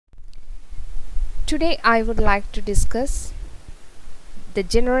Today I would like to discuss the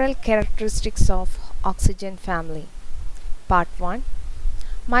general characteristics of oxygen family. Part 1.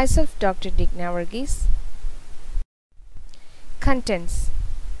 Myself Dr. Digna Varghese. Contents: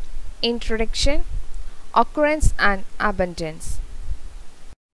 Introduction, Occurrence and Abundance.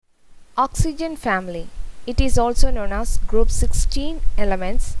 Oxygen family. It is also known as group 16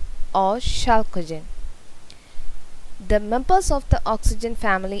 elements or chalcogen. The members of the oxygen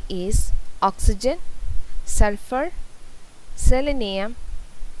family is oxygen, sulfur, selenium,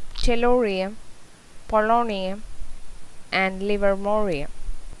 tellurium, polonium and livermorium.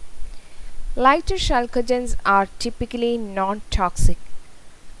 Lighter chalcogens are typically non-toxic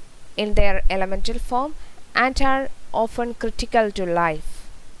in their elemental form and are often critical to life,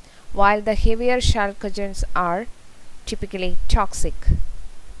 while the heavier chalcogens are typically toxic.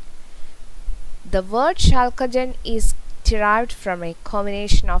 The word chalcogen is derived from a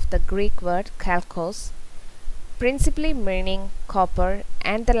combination of the Greek word chalkos, principally meaning copper,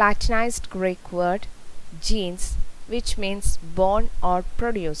 and the Latinized Greek word gens, which means born or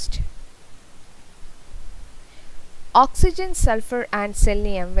produced. Oxygen, sulfur and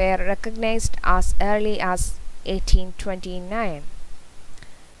selenium were recognized as early as 1829.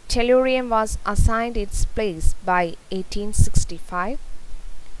 Tellurium was assigned its place by 1865.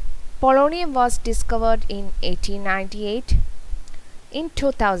 Polonium was discovered in 1898. In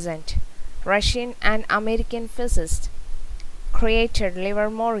 2000, Russian and American physicists created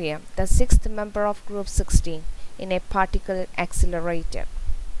LIVERMORIUM, the sixth member of group 16, in a particle accelerator.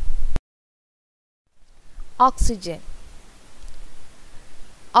 Oxygen.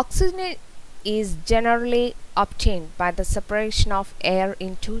 Oxygen is generally obtained by the separation of air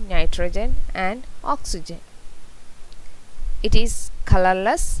into nitrogen and oxygen. It is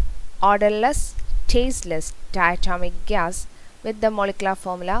colorless, odorless, tasteless diatomic gas with the molecular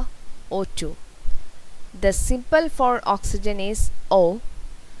formula O2. The symbol for oxygen is O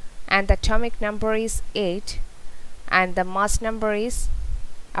and the atomic number is 8 and the mass number is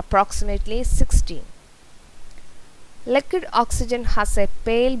approximately 16. Liquid oxygen has a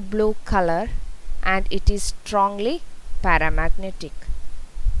pale blue color and it is strongly paramagnetic.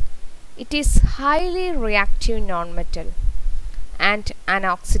 It is highly reactive nonmetal and an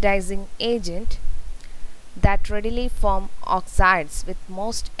oxidizing agent that readily form oxides with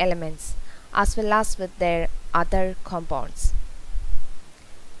most elements as well as with their other compounds.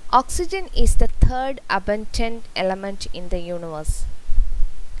 Oxygen is the third abundant element in the universe.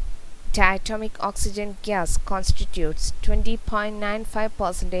 Diatomic oxygen gas constitutes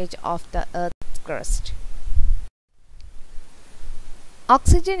 20.95% of the Earth's crust.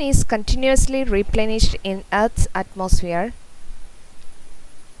 Oxygen is continuously replenished in Earth's atmosphere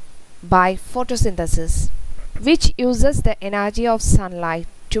by photosynthesis, which uses the energy of sunlight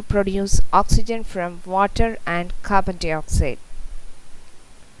to produce oxygen from water and carbon dioxide.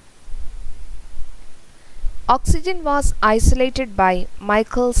 Oxygen was isolated by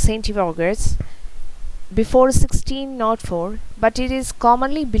Michael Saint-Georges before 1604, but it is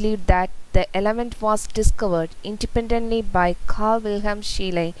commonly believed that the element was discovered independently by Carl Wilhelm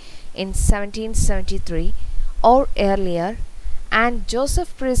Scheele in 1773 or earlier, and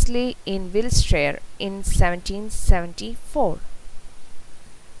Joseph Priestley in Wiltshire in 1774.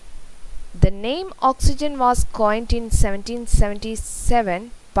 The name oxygen was coined in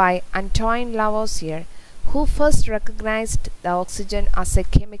 1777 by Antoine Lavoisier, who first recognized the oxygen as a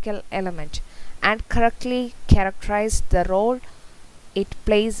chemical element and correctly characterized the role it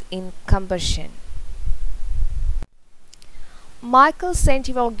plays in combustion. Michael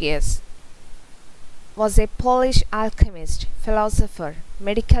Saint-Georges was a Polish alchemist, philosopher,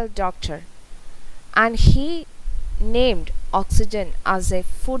 medical doctor, and he named oxygen as a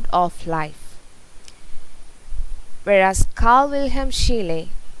food of life. Whereas Carl Wilhelm Scheele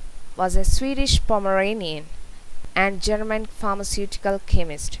was a Swedish Pomeranian and German pharmaceutical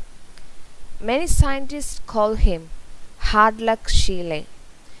chemist. Many scientists call him Hard Luck Scheele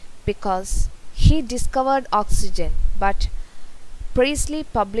because he discovered oxygen, but Priestley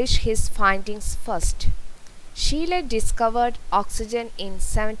published his findings first. Scheele discovered oxygen in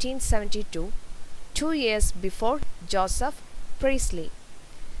 1772, 2 years before Joseph Priestley.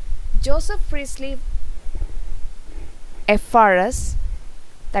 Joseph Priestley FRS,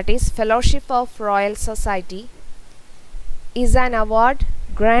 that is Fellowship of Royal Society, is an award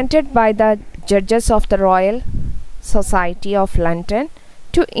granted by the judges of the Royal Society of London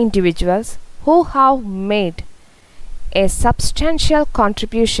to individuals who have made a substantial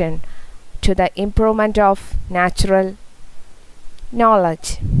contribution to the improvement of natural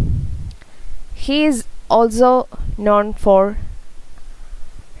knowledge. He is also known for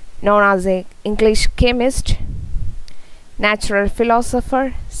known as an English chemist, natural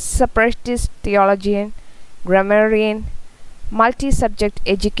philosopher, separatist theologian, grammarian, multi-subject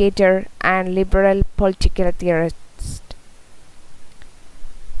educator, and liberal political theorist.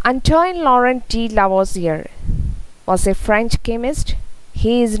 Antoine Laurent de Lavoisier was a French chemist.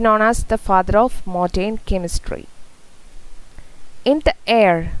 He is known as the father of modern chemistry. In the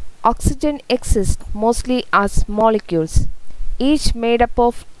air, oxygen exists mostly as molecules, each made up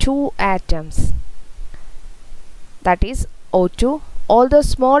of two atoms, that is O2, although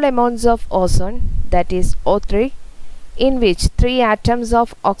small amounts of ozone, that is O3, in which three atoms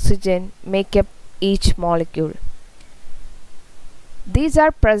of oxygen make up each molecule. These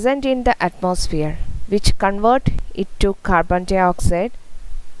are present in the atmosphere, which convert it to carbon dioxide.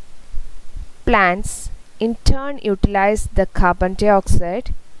 Plants in turn utilize the carbon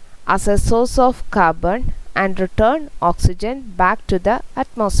dioxide as a source of carbon and return oxygen back to the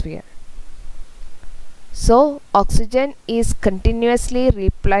atmosphere. So, oxygen is continuously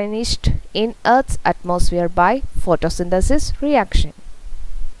replenished in Earth's atmosphere by photosynthesis reaction.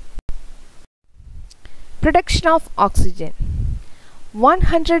 Production of oxygen.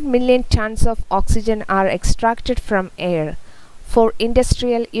 100 million tons of oxygen are extracted from air for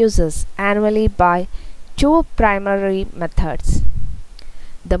industrial uses annually by two primary methods.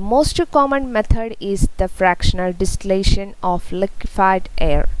 The most common method is the fractional distillation of liquefied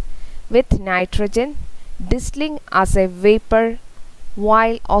air, with nitrogen distilling as a vapor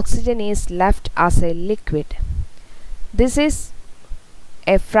while oxygen is left as a liquid. This is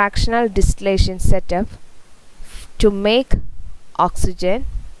a fractional distillation setup to make oxygen.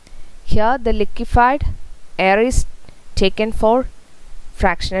 Here the liquefied air is taken for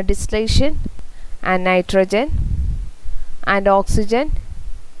fractional distillation and nitrogen and oxygen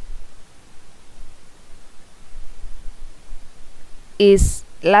is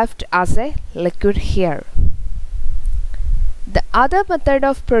left as a liquid here. The other method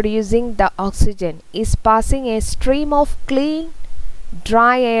of producing the oxygen is passing a stream of clean,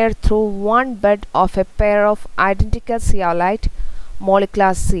 dry air through one bed of a pair of identical zeolite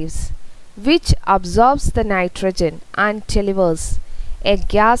molecular sieves, which absorbs the nitrogen and delivers a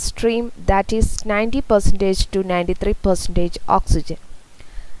gas stream that is 90% to 93% oxygen.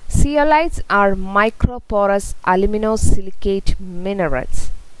 Zeolites are microporous aluminosilicate minerals,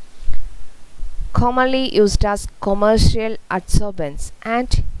 commonly used as commercial adsorbents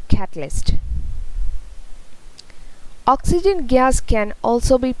and catalysts. Oxygen gas can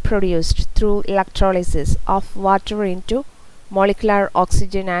also be produced through electrolysis of water into molecular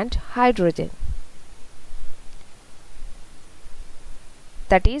oxygen and hydrogen.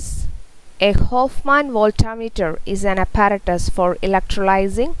 That is, a Hofmann voltameter is an apparatus for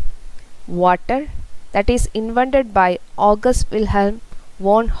electrolyzing water that is invented by August Wilhelm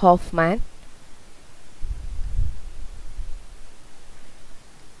von Hofmann.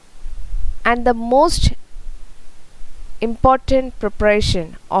 And the most important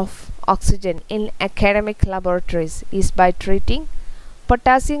preparation of oxygen in academic laboratories is by treating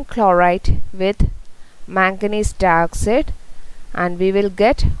potassium chloride with manganese dioxide, and we will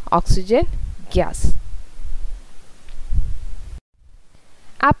get oxygen gas.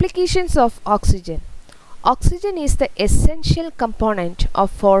 Applications of oxygen. Oxygen is the essential component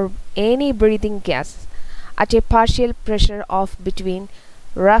for any breathing gas at a partial pressure of between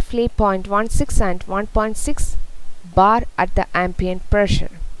roughly 0.16 and 1.6 bar at the ambient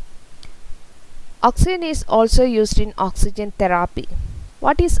pressure. Oxygen is also used in oxygen therapy.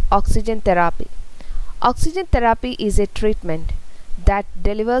 What is oxygen therapy? Oxygen therapy is a treatment that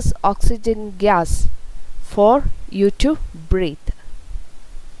delivers oxygen gas for you to breathe.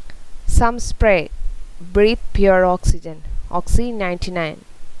 Some spray breathe pure oxygen, Oxy 99.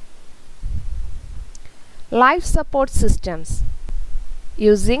 Life support systems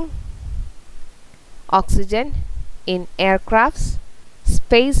using oxygen in aircrafts,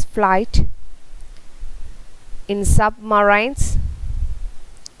 space flight, in submarines,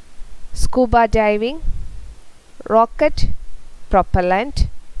 scuba diving, rocket propellant.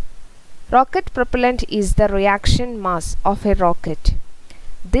 Rocket propellant is the reaction mass of a rocket.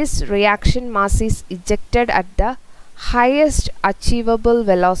 This reaction mass is ejected at the highest achievable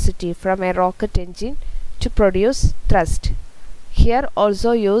velocity from a rocket engine to produce thrust. Here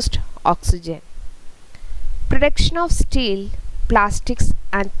also used oxygen. Production of steel, plastics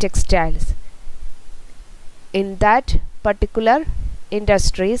and textiles. In that particular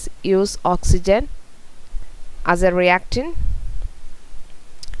industries use oxygen as a reactant.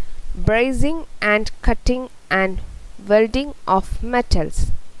 Brazing and cutting and welding of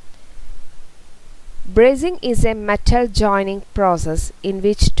metals. Brazing is a metal joining process in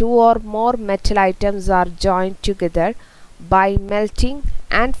which two or more metal items are joined together by melting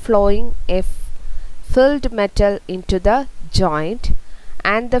and flowing a filled metal into the joint,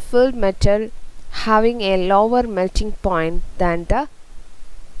 and the filled metal having a lower melting point than the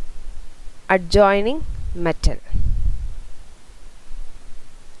adjoining metal.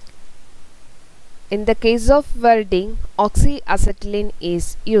 In the case of welding, oxyacetylene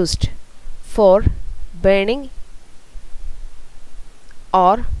is used for burning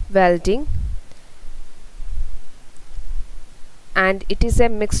or welding, and it is a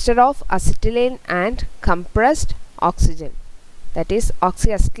mixture of acetylene and compressed oxygen. That is,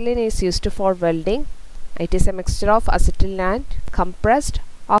 oxyacetylene is used for welding. It is a mixture of acetylene and compressed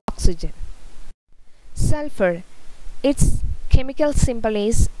oxygen. Sulfur, its chemical symbol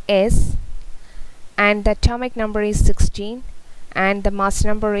is S, and the atomic number is 16, and the mass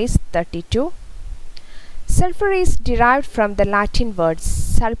number is 32. Sulfur is derived from the Latin word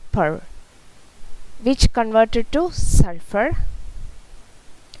sulphur, which converted to sulfur.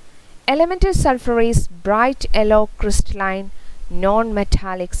 Elemental sulfur is bright yellow crystalline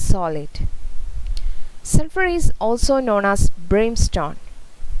non-metallic solid. Sulfur is also known as brimstone,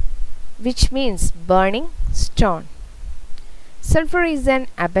 which means burning stone. Sulfur is an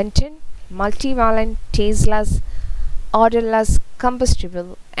abundant, multivalent, tasteless, odorless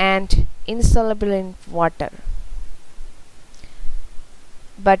combustible and insoluble in water.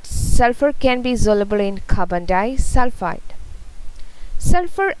 But sulfur can be soluble in carbon disulfide.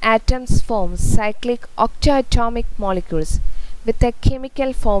 Sulfur atoms form cyclic octaatomic molecules with a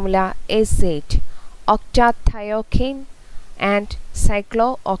chemical formula S8, octathiophene and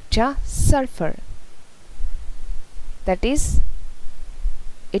cyclooctasulfur. That is,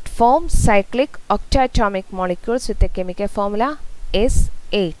 it forms cyclic octaatomic molecules with a chemical formula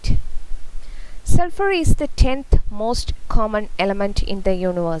S8. Sulfur is the 10th most common element in the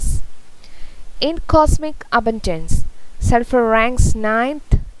universe. In cosmic abundance, sulfur ranks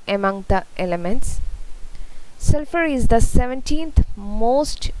 9th among the elements. Sulfur is the 17th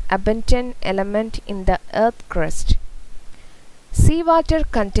most abundant element in the earth crust. Seawater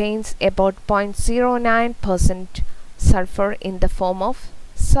contains about 0.09% sulfur in the form of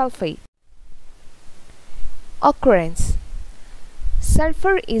sulfate. Occurrence.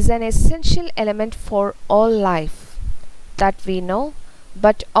 Sulfur is an essential element for all life that we know,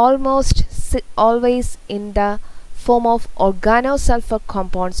 but almost always in the form of organosulfur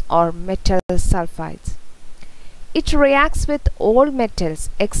compounds or metal sulfides. It reacts with all metals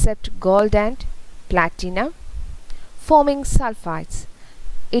except gold and platinum, forming sulfides.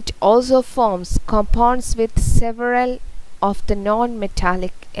 It also forms compounds with several of the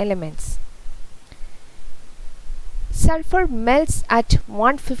non-metallic elements. Sulfur melts at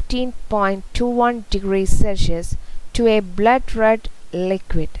 115.21 degrees Celsius to a blood red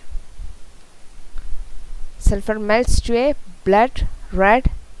liquid. Sulfur melts to a blood red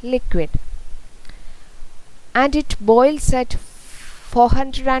liquid, and it boils at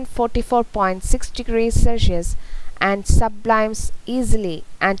 444.6 degrees Celsius and sublimes easily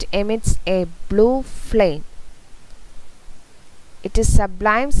and emits a blue flame. It is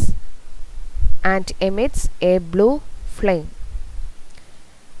sublimes and emits a blue flame.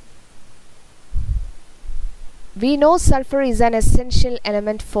 We know sulfur is an essential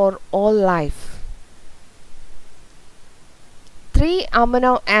element for all life. 3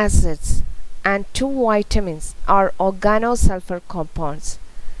 amino acids and 2 vitamins are organosulfur compounds.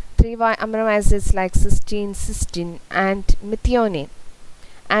 3 amino acids like cysteine, cysteine and methionine,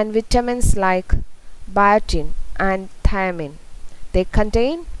 and vitamins like biotin and thiamine. They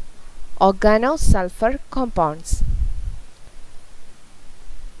contain organosulfur compounds.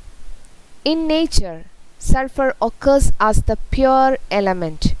 In nature, sulfur occurs as the pure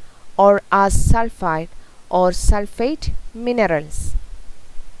element or as sulfide or sulfate minerals.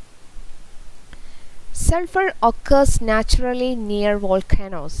 Sulfur occurs naturally near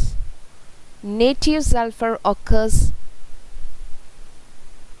volcanoes. Native sulfur occurs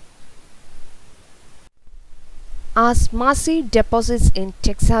as massive deposits in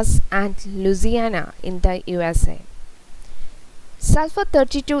Texas and Louisiana in the USA. Sulfur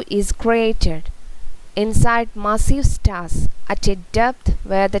 32 is created inside massive stars at a depth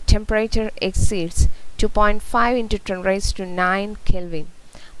where the temperature exceeds 2.5 into 10 raised to 9 Kelvin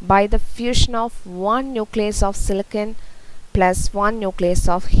by the fusion of one nucleus of silicon plus one nucleus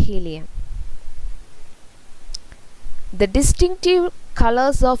of helium. The distinctive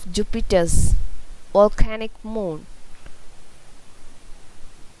colors of Jupiter's volcanic moon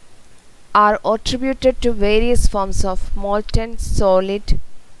are attributed to various forms of molten solid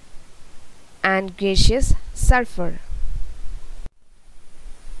and gaseous sulfur.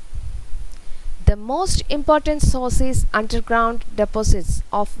 The most important source is underground deposits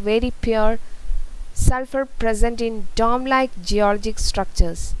of very pure sulfur present in dome-like geologic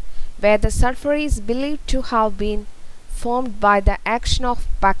structures, where the sulfur is believed to have been formed by the action of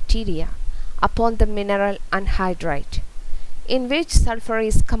bacteria upon the mineral anhydrite, in which sulfur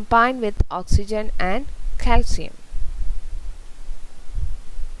is combined with oxygen and calcium.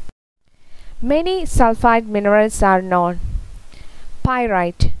 Many sulfide minerals are known.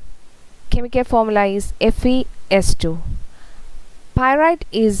 Pyrite. Chemical formula is FeS2. Pyrite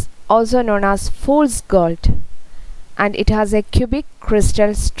is also known as fool's gold, and it has a cubic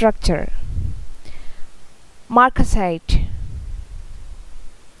crystal structure. Marcasite,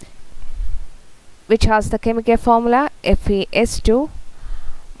 which has the chemical formula FeS2.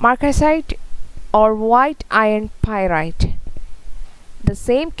 Marcasite or white iron pyrite. The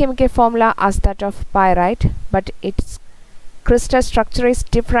same chemical formula as that of pyrite, but its crystal structure is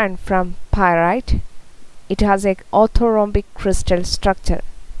different from pyrite. It has an orthorhombic crystal structure.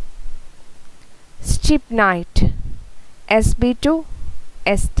 Stibnite, Sb2,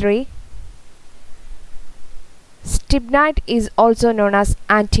 S3. Stibnite is also known as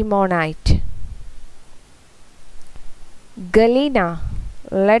antimonite. Galena,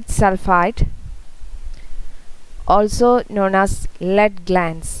 lead sulfide, also known as lead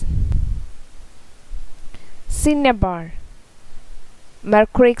glans. Cinnabar,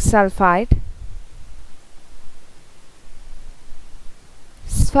 mercuric sulfide.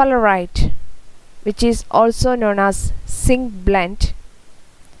 Sphalerite, which is also known as zinc blende,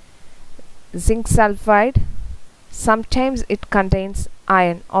 zinc sulfide. Sometimes it contains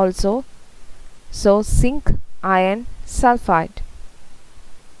iron also, so zinc iron sulfide.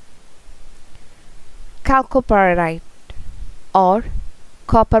 Chalcopyrite or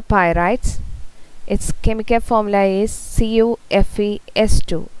copper pyrites. Its chemical formula is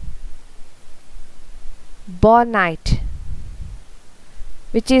CuFeS2. Bornite,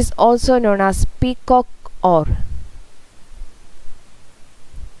 which is also known as peacock ore,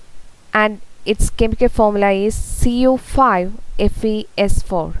 and its chemical formula is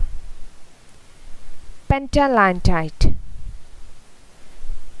Cu5Fes4. Pentalantite.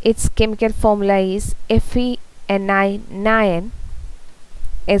 Its chemical formula is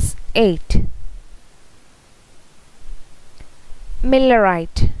FeNi9S8.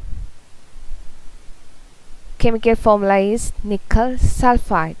 Millerite. Chemical formula is nickel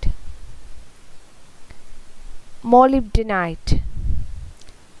sulfide. Molybdenite,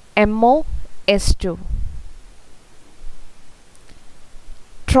 MoS2.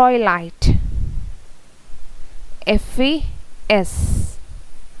 Troilite, Fes.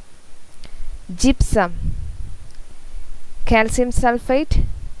 Gypsum, calcium sulfate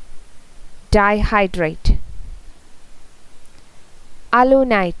dihydrate.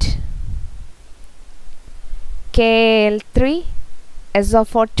 Alunite, Kal3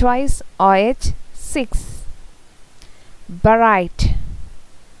 SO4 twice OH6. Barite,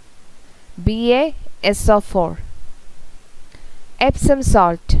 BaSO4. Epsom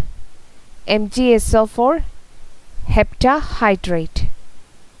salt, MgSO4 heptahydrate.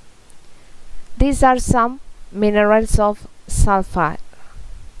 These are some minerals of sulfur.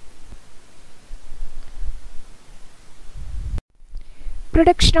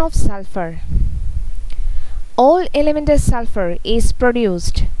 Production of sulfur. All elemental sulfur is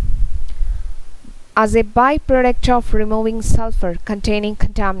produced as a byproduct of removing sulfur containing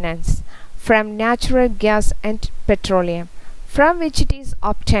contaminants from natural gas and petroleum, from which it is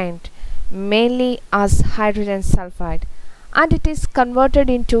obtained mainly as hydrogen sulfide, and it is converted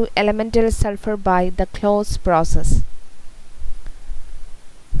into elemental sulfur by the Claus process.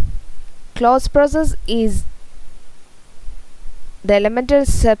 Claus process is the elemental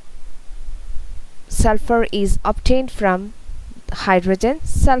sulfur is obtained from hydrogen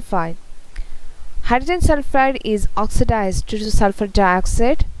sulfide. Hydrogen sulfide is oxidized to sulfur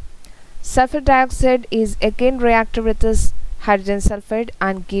dioxide. Sulfur dioxide is again reacted with this hydrogen sulfide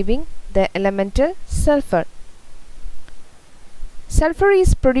and giving the elemental sulfur. Sulfur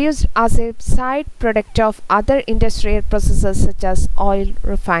is produced as a side product of other industrial processes such as oil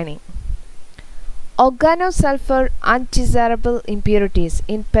refining. Organosulfur undesirable impurities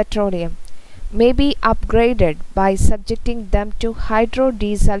in petroleum may be upgraded by subjecting them to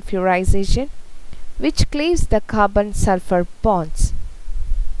hydrodesulfurization, which cleaves the carbon-sulfur bonds.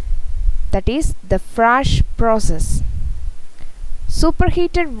 That is the Frasch process.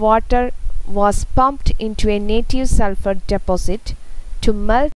 Superheated water was pumped into a native sulfur deposit to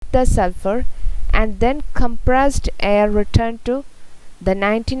melt the sulfur, and then compressed air returned to the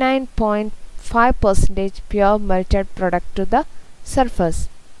 99.5 5% pure melted product to the surface.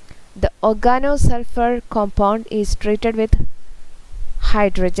 The organosulfur compound is treated with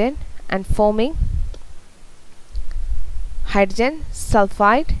hydrogen and forming hydrogen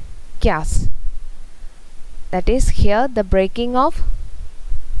sulfide gas. That is, here the breaking of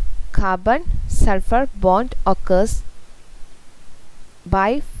carbon sulfur bond occurs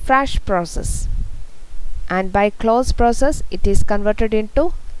by fresh process, and by closed process it is converted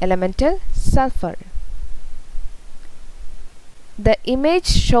into elemental sulfur. The image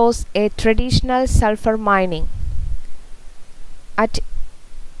shows a traditional sulfur mining at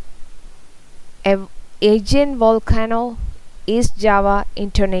a Aegean volcano, East Java,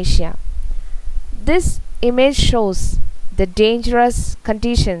 Indonesia. This image shows the dangerous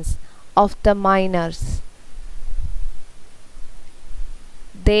conditions of the miners.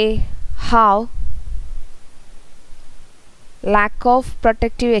 They have lack of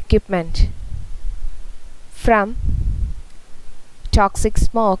protective equipment from toxic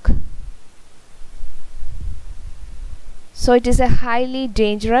smoke. So it is a highly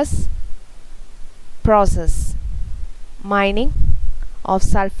dangerous process, mining of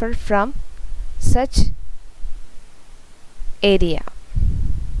sulfur from such area.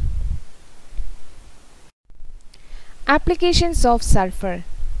 Applications of sulfur.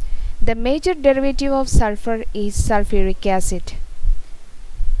 The major derivative of sulfur is sulfuric acid.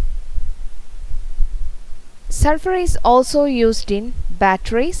 Sulfur is also used in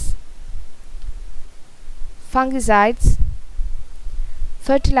batteries, fungicides,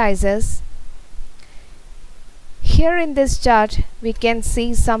 fertilizers. Here in this chart we can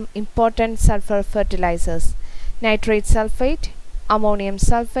see some important sulfur fertilizers: nitrate sulfate, ammonium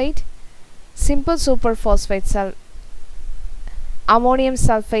sulfate, simple superphosphate ammonium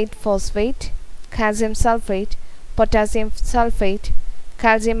sulfate phosphate, calcium sulfate, potassium sulfate,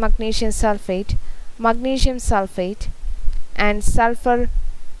 calcium magnesium sulfate, magnesium sulfate, and sulfur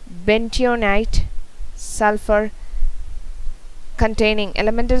bentonite, sulfur containing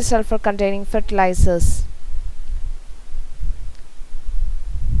elemental sulfur containing fertilizers.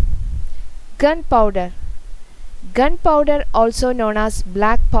 Gunpowder. Gunpowder, also known as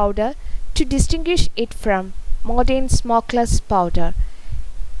black powder, to distinguish it from modern smokeless powder,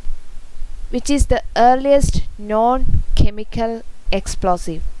 which is the earliest non-chemical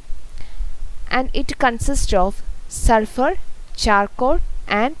explosive, and it consists of sulfur, charcoal,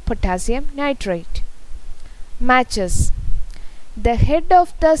 and potassium nitrate. Matches. The head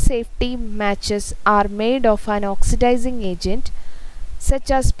of the safety matches are made of an oxidizing agent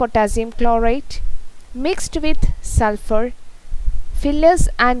such as potassium chlorate mixed with sulfur, fillers,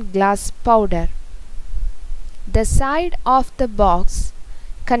 and glass powder. The side of the box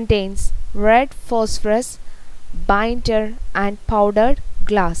contains red phosphorus binder and powdered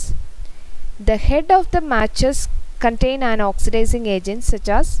glass. The head of the matches contain an oxidizing agent such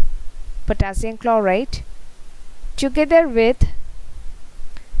as potassium chlorate together with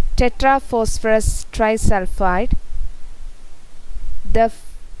tetraphosphorus trisulfide. The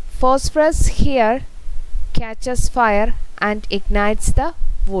phosphorus here catches fire and ignites the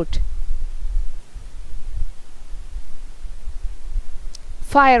wood.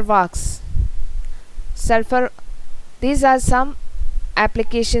 Fireworks. Sulfur. These are some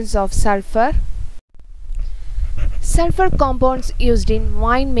applications of sulfur. Sulfur compounds used in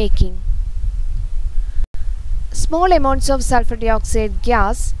wine making. Small amounts of sulfur dioxide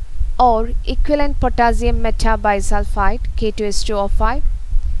gas or equivalent potassium metabisulfite K2H2O5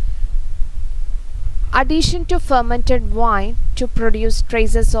 addition to fermented wine to produce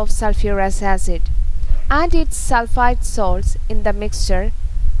traces of sulfurous acid and its sulfide salts in the mixture,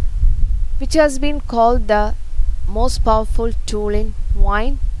 which has been called the most powerful tool in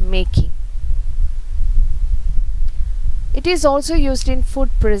wine making. It is also used in food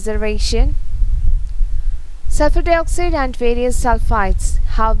preservation. Sulfur dioxide and various sulfides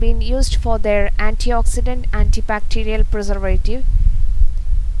have been used for their antioxidant, antibacterial, preservative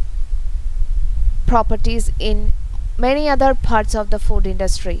properties in many other parts of the food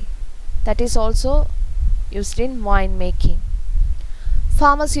industry. That is also used in wine making.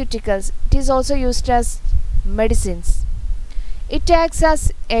 Pharmaceuticals. It is also used as medicines. It acts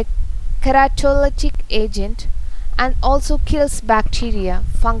as a keratolytic agent and also kills bacteria,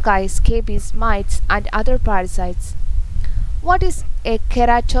 fungi, scabies, mites, and other parasites. What is a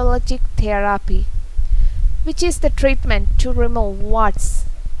keratolytic therapy? Which is the treatment to remove warts,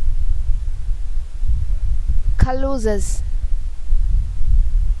 calluses,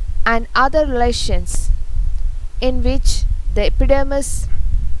 and other lesions in which the epidermis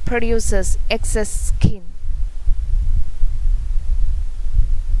produces excess skin.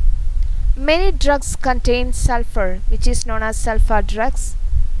 Many drugs contain sulfur, which is known as sulfur drugs.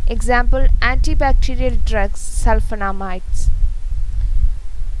 Example, antibacterial drugs, sulfonamides.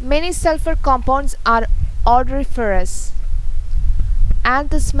 Many sulfur compounds are odoriferous,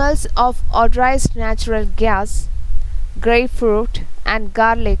 and the smells of odorized natural gas, grapefruit and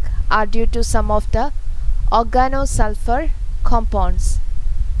garlic are due to some of the organosulfur compounds.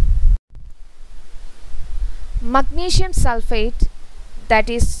 Magnesium sulfate, that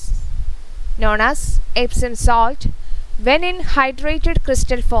is known as Epsom salt, when in hydrated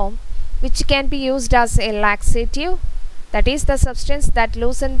crystal form, which can be used as a laxative, that is the substance that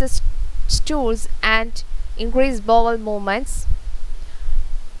loosens the stools and increase bowel movements,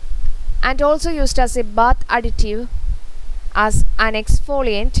 and also used as a bath additive, as an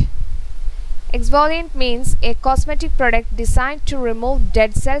exfoliant. Exfoliant means a cosmetic product designed to remove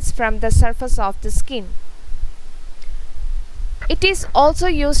dead cells from the surface of the skin. It is also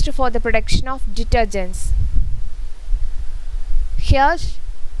used for the production of detergents. Here,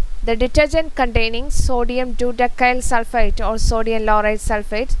 the detergent containing sodium dodecyl sulfate or sodium lauryl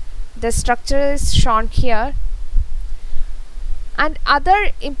sulfate, the structure is shown here. And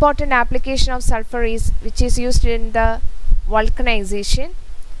other important application of sulfur is which is used in the vulcanization.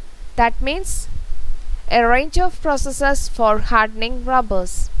 That means a range of processes for hardening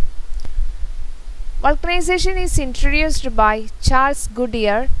rubbers. Vulcanization is introduced by Charles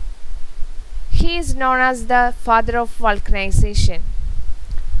Goodyear. He is known as the father of vulcanization.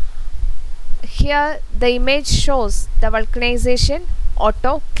 Here the image shows the vulcanization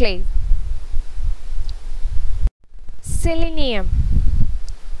autoclave. Selenium.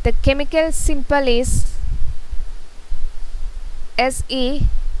 The chemical symbol is Se.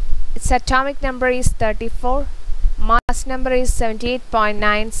 Its atomic number is 34. Mass number is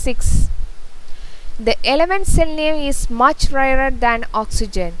 78.96. The element selenium is much rarer than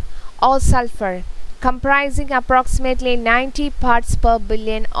oxygen or sulfur, comprising approximately 90 parts per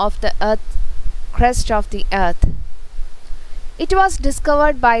billion of the crust of the earth. It was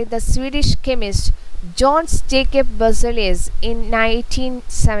discovered by the Swedish chemist Johannes Jacob Berzelius in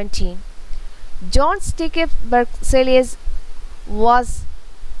 1917. Johannes Jacob Berzelius was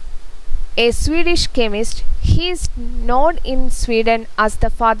a Swedish chemist. He is known in Sweden as the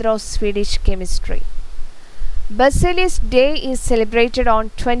father of Swedish chemistry. Berzelius Day is celebrated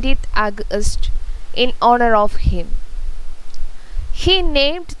on 20th August in honor of him. He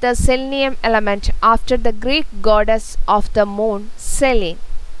named the selenium element after the Greek goddess of the moon, Selene.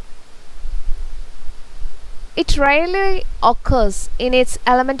 It rarely occurs in its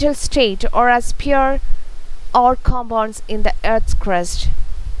elemental state or as pure or compounds in the Earth's crust.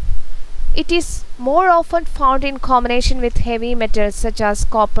 It is more often found in combination with heavy metals such as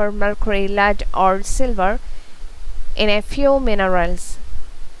copper, mercury, lead or silver in a few minerals.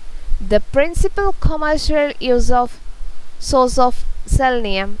 The principal commercial source of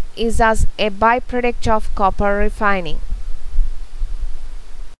selenium is as a byproduct of copper refining.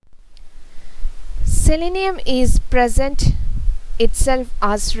 Selenium is present itself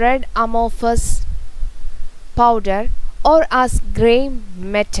as red amorphous powder or as grey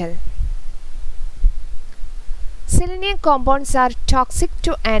metal. Selenium compounds are toxic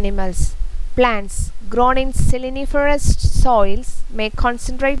to animals. Plants grown in seleniferous soils may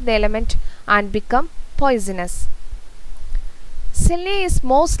concentrate the element and become poisonous. Selenium is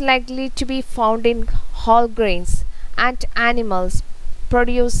most likely to be found in whole grains and animals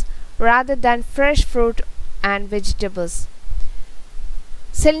produce rather than fresh fruit and vegetables.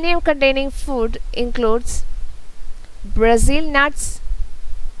 Selenium containing food includes Brazil nuts,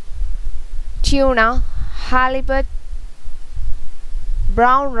 tuna, halibut,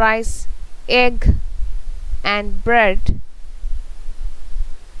 brown rice, egg and bread.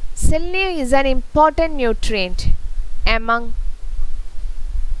 Selenium is an important nutrient among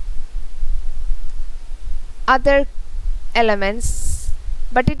other elements,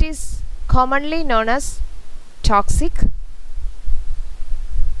 but it is commonly known as toxic.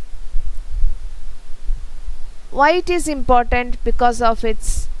 Why it is important? Because of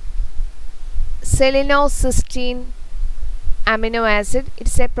its selenocysteine amino acid. It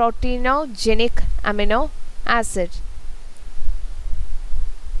is a proteinogenic amino acid.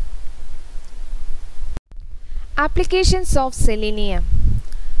 Applications of selenium.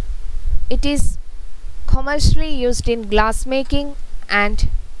 It is commercially used in glass making and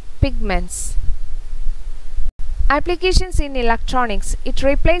pigments. Applications in electronics. It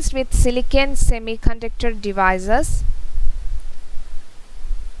replaced with silicon semiconductor devices.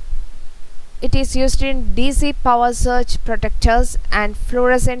 It is used in DC power surge protectors and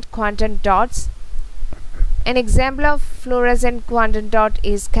fluorescent quantum dots. An example of fluorescent quantum dot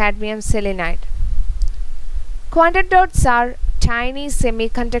is cadmium selenide. Quantum dots are tiny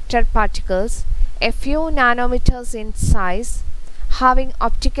semiconductor particles, a few nanometers in size, having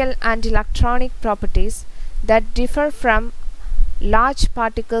optical and electronic properties that differ from large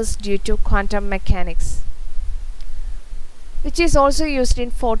particles due to quantum mechanics, which is also used in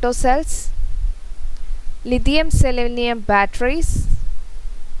photocells, lithium selenium batteries,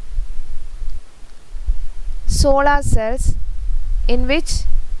 solar cells, in which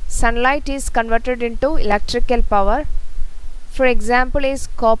sunlight is converted into electrical power. For example is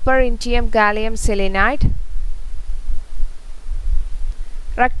copper indium gallium selenide.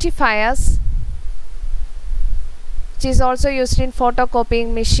 Rectifiers, which is also used in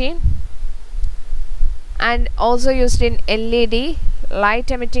photocopying machine and also used in LED,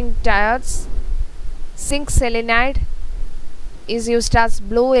 light emitting diodes. Zinc selenide is used as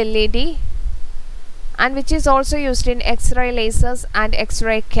blue LED and which is also used in X-ray lasers and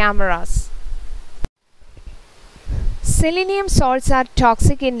X-ray cameras. Selenium salts are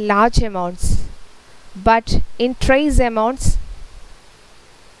toxic in large amounts, but in trace amounts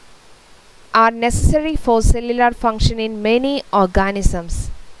are necessary for cellular function in many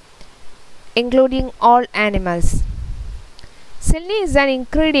organisms, including all animals. Selenium is an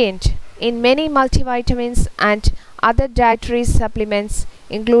ingredient in many multivitamins and other dietary supplements,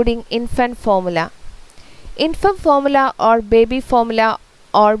 including infant formula. Infant formula or baby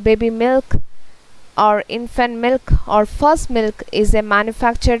milk or infant milk or first milk is a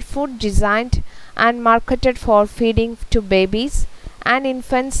manufactured food designed and marketed for feeding to babies and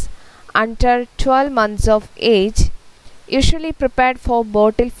infants under 12 months of age, usually prepared for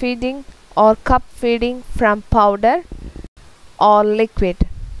bottle feeding or cup feeding from powder or liquid.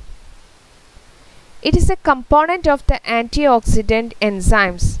 It is a component of the antioxidant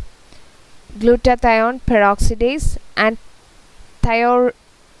enzymes glutathione peroxidase and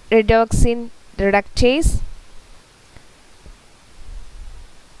thioredoxin reductase.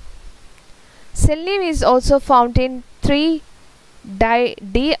 Selenium is also found in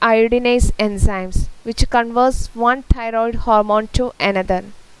 3-deiodinase enzymes, which converts one thyroid hormone to another.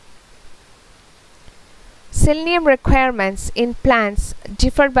 Selenium requirements in plants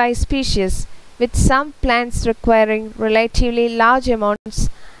differ by species, with some plants requiring relatively large amounts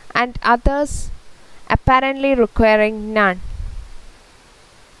and others apparently requiring none.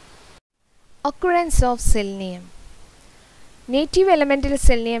 Occurrence of selenium. Native elemental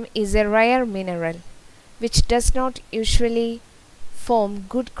selenium is a rare mineral which does not usually form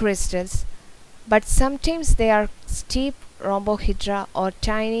good crystals, but sometimes they are steep rhombohedra or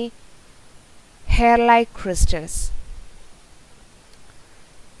tiny hair-like crystals.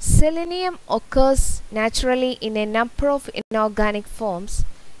 Selenium occurs naturally in a number of inorganic forms,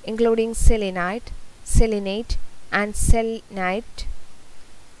 including selenite, selenate, and selenite,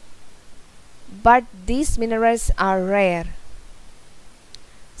 but these minerals are rare.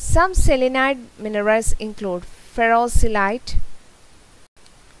 Some selenide minerals include ferrosilite,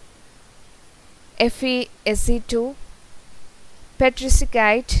 Fe2,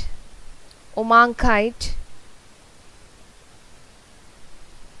 petrisite, umankite,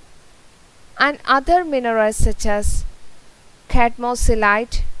 and other minerals such as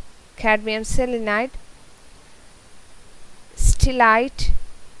cadmosilite, cadmium selenide, stellite,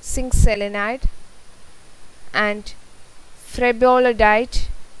 zinc selenide, and phrebolodite,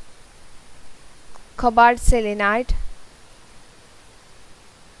 cobalt selenide,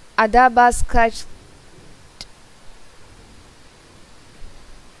 adabascite,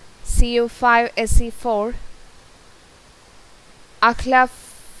 Cu5Se4,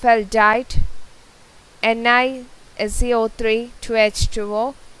 aclafeldite, NiSeO3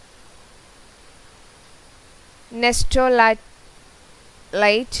 2H2O, nestolite,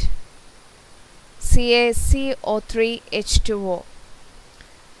 CaCO3 H2O.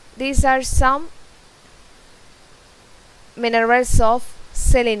 These are some minerals of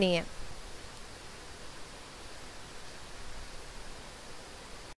selenium.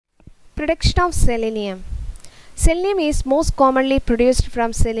 Production of selenium. Selenium is most commonly produced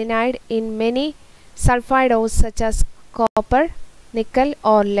from selenide in many sulfide ores such as copper, nickel,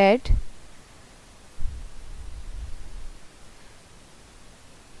 or lead.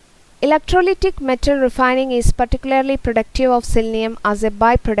 Electrolytic metal refining is particularly productive of selenium as a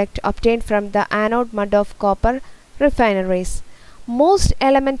byproduct obtained from the anode mud of copper refineries. Most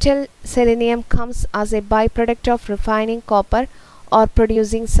elemental selenium comes as a byproduct of refining copper or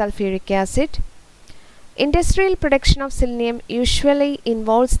producing sulfuric acid. Industrial production of selenium usually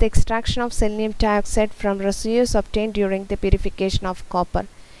involves the extraction of selenium dioxide from residues obtained during the purification of copper.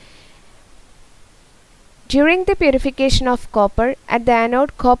 During the purification of copper, at the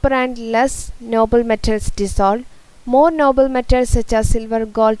anode, copper and less noble metals dissolve. More noble metals such as silver,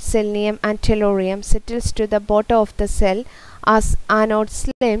 gold, selenium and tellurium settles to the bottom of the cell as anode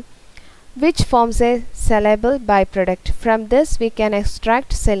slim, which forms a sellable byproduct. From this we can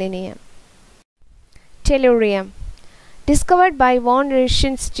extract selenium. Tellurium. Discovered by von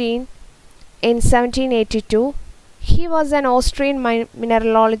Reichenstein in 1782, he was an Austrian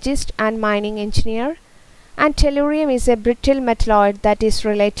mineralogist and mining engineer, and tellurium is a brittle metalloid that is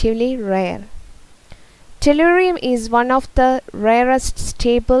relatively rare. Tellurium is one of the rarest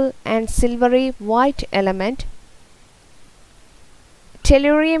stable and silvery white element.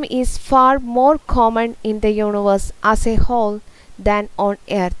 Tellurium is far more common in the universe as a whole than on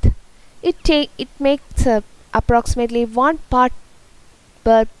Earth. It makes up approximately 1 part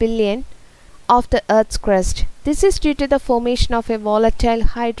per billion of the Earth's crust. This is due to the formation of a volatile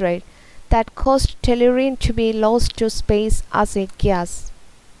hydride that caused tellurium to be lost to space as a gas.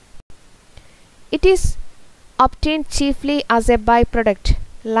 It is obtained chiefly as a byproduct,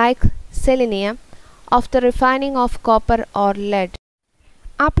 like selenium, of the refining of copper or lead.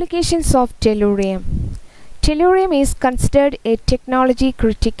 Applications of tellurium. Tellurium is considered a technology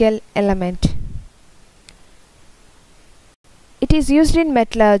critical element. It is used in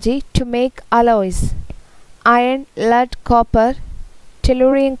metallurgy to make alloys, iron, lead, copper,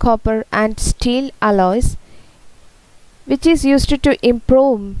 tellurium copper and steel alloys, which is used to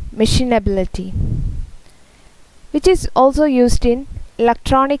improve machinability, which is also used in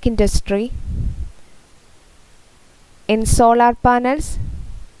electronic industry. In solar panels,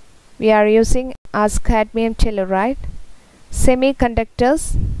 we are using as cadmium telluride,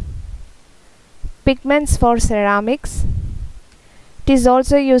 semiconductors, pigments for ceramics. It is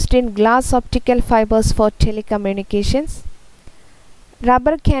also used in glass optical fibers for telecommunications.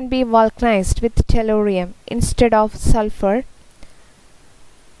 Rubber can be vulcanized with tellurium instead of sulfur,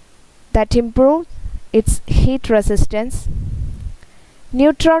 that improves its heat resistance.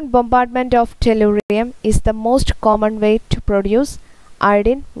 Neutron bombardment of tellurium is the most common way to produce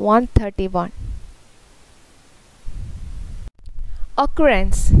iodine-131.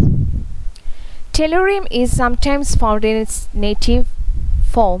 Occurrence. Tellurium is sometimes found in its native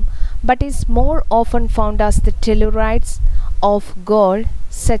form, but is more often found as the tellurides of gold,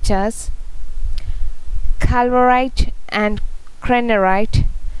 such as calvarite and krennerite.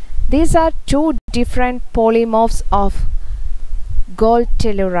 These are two different polymorphs of gold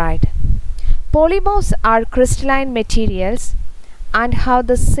telluride. Polymorphs are crystalline materials and have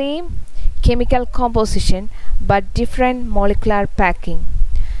the same chemical composition but different molecular packing.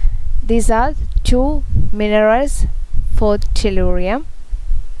 These are two minerals for tellurium.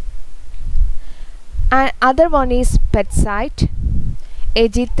 And other one is petsite,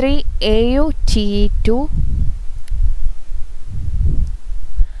 Ag3AuTe2,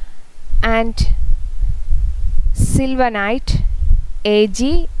 and sylvanite,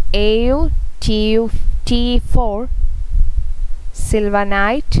 AgAuTe4,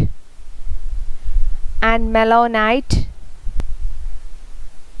 sylvanite, and melanite,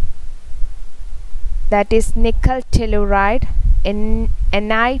 that is nickel telluride,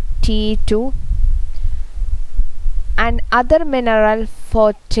 Nite2. And other mineral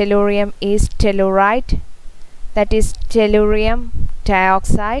for tellurium is tellurite, that is tellurium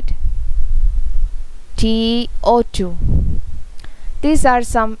dioxide, TeO2. These are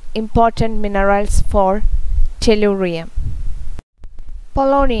some important minerals for tellurium.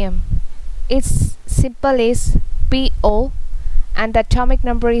 Polonium. Its symbol is Po and the atomic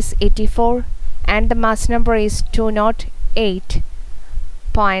number is 84 and the mass number is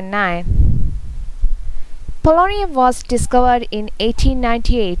 208.9. Polonium was discovered in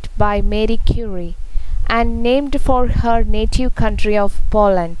 1898 by Marie Curie and named for her native country of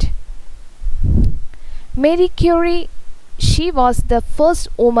Poland. Marie Curie, she was the first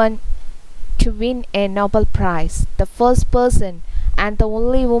woman to win a Nobel Prize, the first person and the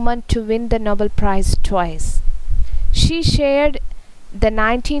only woman to win the Nobel Prize twice. She shared the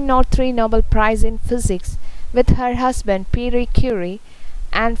 1903 Nobel Prize in Physics with her husband Pierre Curie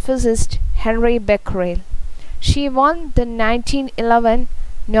and physicist Henri Becquerel. She won the 1911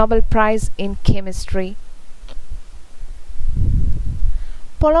 Nobel Prize in Chemistry.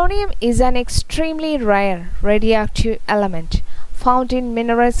 Polonium is an extremely rare radioactive element found in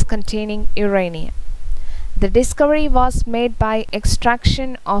minerals containing uranium. The discovery was made by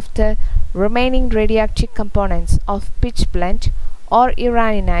extraction of the remaining radioactive components of pitchblende or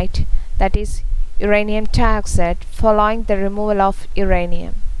uraninite, that is uranium dioxide, following the removal of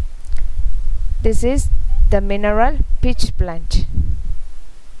uranium. This is the mineral pitchblende.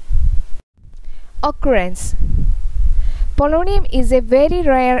 Occurrence. Polonium is a very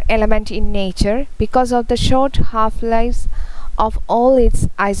rare element in nature because of the short half-lives of all its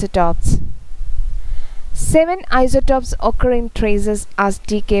isotopes. 7 isotopes occur in traces as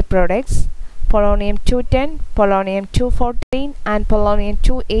decay products. Polonium-210, Polonium-214 and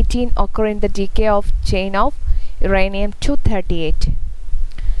Polonium-218 occur in the decay of chain of Uranium-238.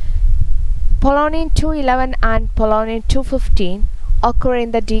 Polonium-211 and Polonium-215 occur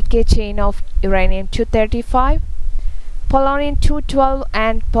in the decay chain of Uranium-235. Polonium-212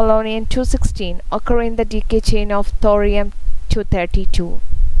 and Polonium-216 occur in the decay chain of Thorium-232.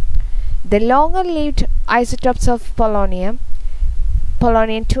 The longer-lived isotopes of polonium,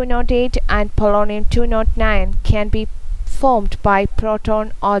 Polonium-208 and Polonium-209, can be formed by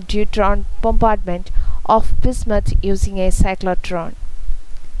proton or deuteron bombardment of bismuth using a cyclotron.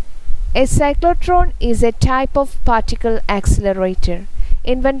 A cyclotron is a type of particle accelerator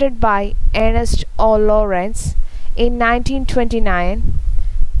invented by Ernest O. Lawrence in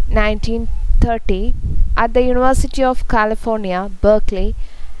 1929-1930 at the University of California, Berkeley,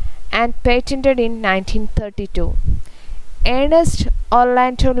 and patented in 1932. Ernest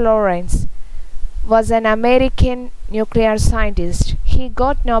Orlando Lawrence was an American nuclear scientist. He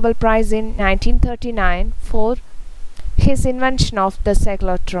got Nobel Prize in 1939 for his invention of the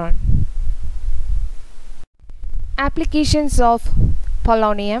cyclotron. Applications of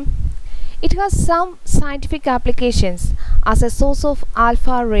polonium. It has some scientific applications as a source of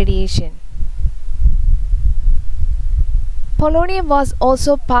alpha radiation. Polonium was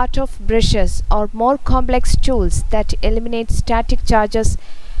also part of brushes or more complex tools that eliminate static charges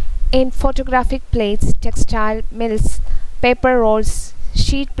in photographic plates, textile mills, paper rolls,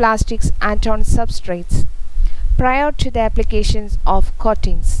 sheet plastics and on substrates, prior to the applications of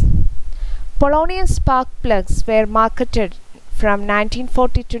coatings. Polonium spark plugs were marketed from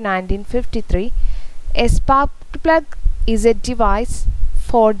 1940 to 1953. A spark plug is a device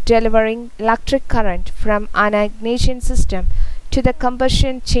for delivering electric current from an ignition system to the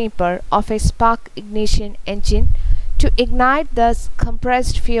combustion chamber of a spark ignition engine to ignite the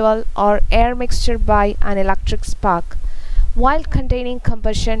compressed fuel or air mixture by an electric spark, while containing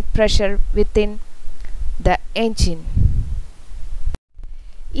combustion pressure within the engine.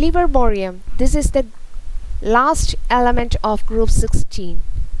 Livermorium. This is the last element of group 16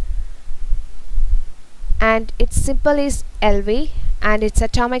 and its symbol is LV and its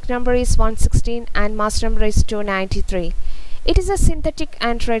atomic number is 116 and mass number is 293. It is a synthetic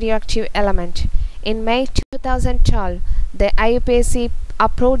and radioactive element. In May 2012, the IUPAC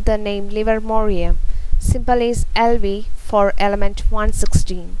approved the name Livermorium. Symbol is LV for element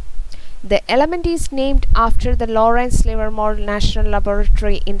 116. The element is named after the Lawrence Livermore National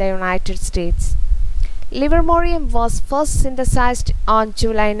Laboratory in the United States. Livermorium was first synthesized on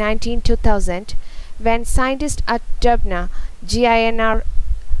July 19, 2000 when scientists at Dubna, GINR,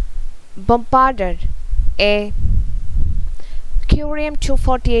 bombarded a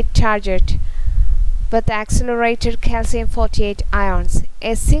curium-248 target with accelerated calcium-48 ions.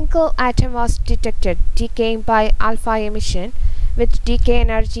 A single atom was detected decaying by alpha emission with decay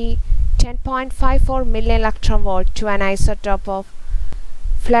energy 10.54 million electron volt to an isotope of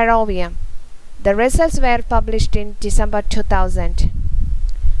flerovium. The results were published in December 2000.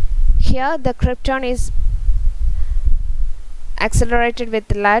 Here the krypton is accelerated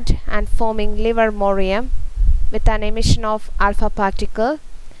with lead and forming livermorium with an emission of alpha particle,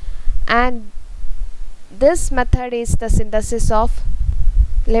 and this method is the synthesis of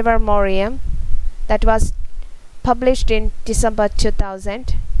livermorium that was published in December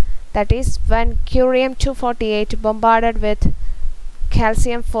 2000. That is when curium-248 bombarded with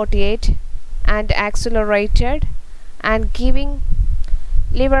calcium-48 and accelerated and giving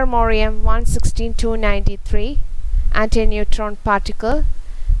livermorium-116-293 antineutron particle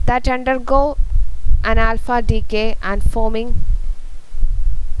that undergo an alpha decay and forming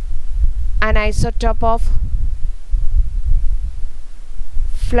an isotope of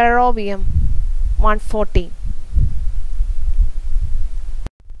flerovium-140.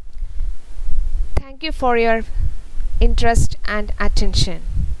 Thank you for your interest and attention.